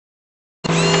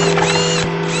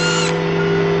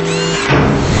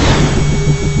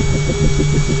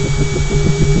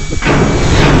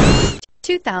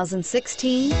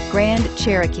2016 Grand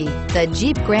Cherokee. The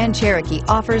Jeep Grand Cherokee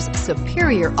offers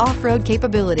superior off-road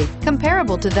capability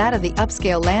comparable to that of the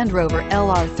upscale Land Rover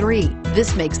LR3.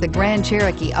 This makes the Grand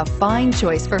Cherokee a fine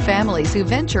choice for families who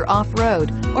venture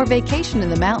off-road or vacation in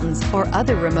the mountains or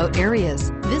other remote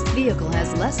areas. This vehicle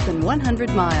has less than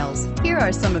 100 miles. Here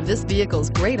are some of this vehicle's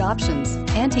great options: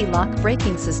 anti-lock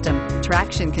braking system,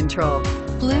 traction control,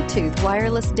 Bluetooth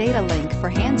wireless data link for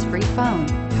hands-free phone,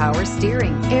 power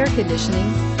steering, air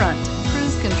conditioning, front,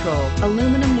 cruise control,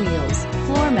 aluminum wheels,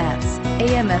 floor mats,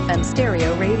 AM/FM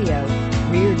stereo radio,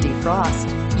 rear defrost.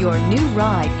 Your new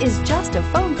ride is just a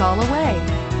phone call away.